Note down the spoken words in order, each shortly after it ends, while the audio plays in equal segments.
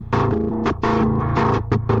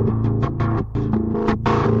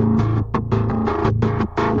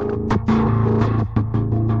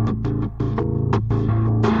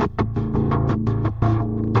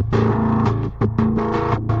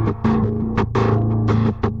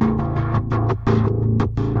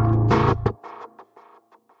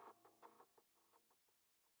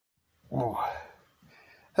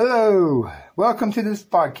Hello, welcome to this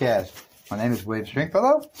podcast. My name is Wade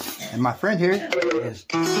Stringfellow, and my friend here is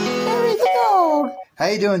Jerry the dog. How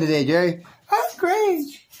you doing today, Jerry? I'm great.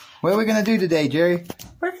 What are we going to do today, Jerry?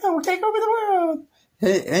 We're going to take over the world.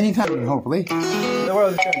 Anytime, hopefully. The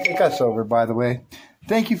world is going to take us over, by the way.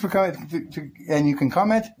 Thank you for coming, and you can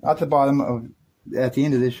comment at the bottom at the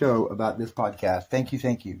end of this show about this podcast. Thank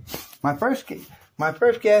you. My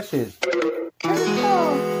first guest is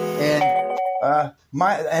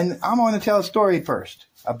and I'm going to tell a story first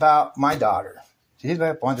about my daughter. She's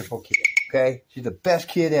a wonderful kid, okay? She's the best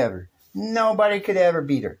kid ever. Nobody could ever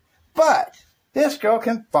beat her. But this girl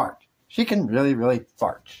can fart. She can really, really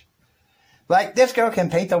fart. Like, this girl can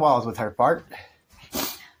paint the walls with her fart.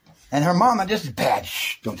 And her mama just is bad.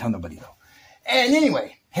 Shh, don't tell nobody, though. And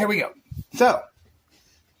anyway, here we go. So,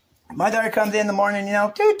 my daughter comes in the morning,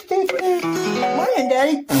 Morning,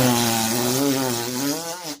 Daddy.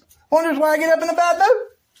 Wonders why I get up in the bad mood?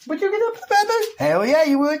 Would you get up in the bad mood? Hell yeah,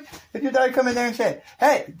 you would. If your daughter come in there and say,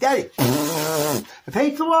 "Hey, Daddy,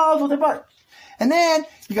 paint the walls with her fart." And then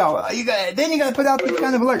you got to put out these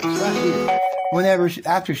kind of alerts right?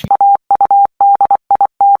 After she.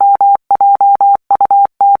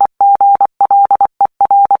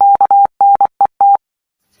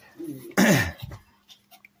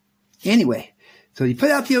 Anyway, so you put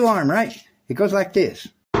out the alarm, right? It goes like this.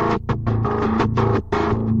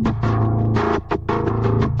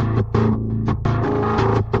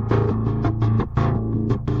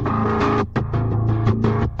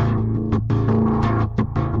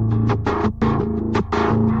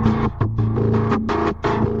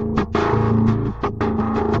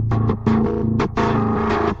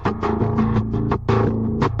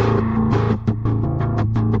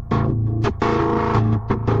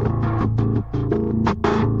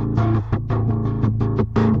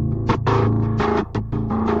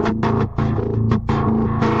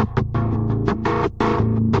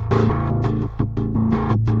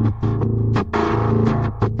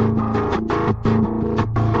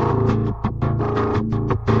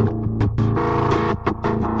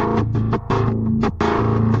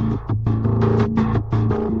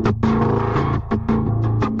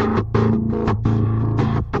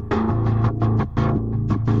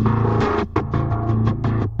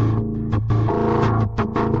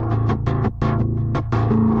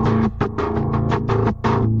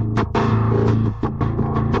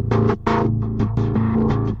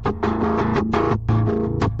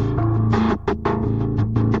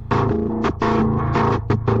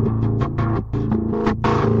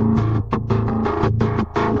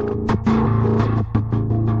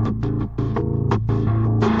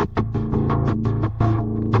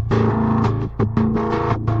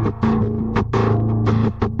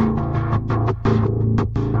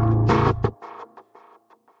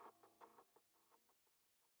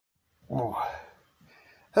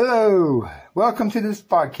 Hello, welcome to this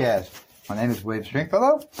podcast. My name is Wade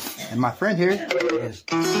Stringfellow, and my friend here is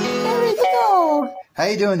Jerry the dog. How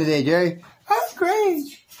you doing today, Jerry? I'm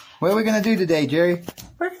great. What are we going to do today, Jerry?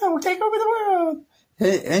 We're going to take over the world.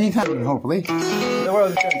 Anytime, hopefully. The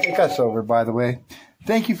world is going to take us over, by the way.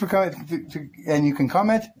 Thank you for coming, and you can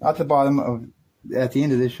comment at the bottom at the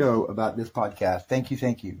end of this show about this podcast. Thank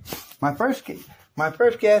you. My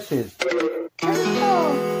first guest is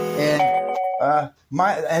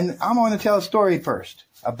and I'm going to tell a story first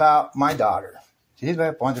about my daughter. She's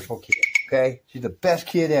a wonderful kid, okay? She's the best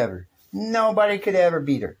kid ever. Nobody could ever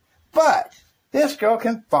beat her. But this girl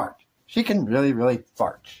can fart. She can really, really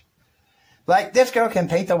fart. Like, this girl can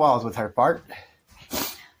paint the walls with her fart.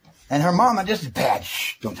 And her mama just is bad.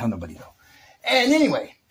 Shh, don't tell nobody, though. And anyway,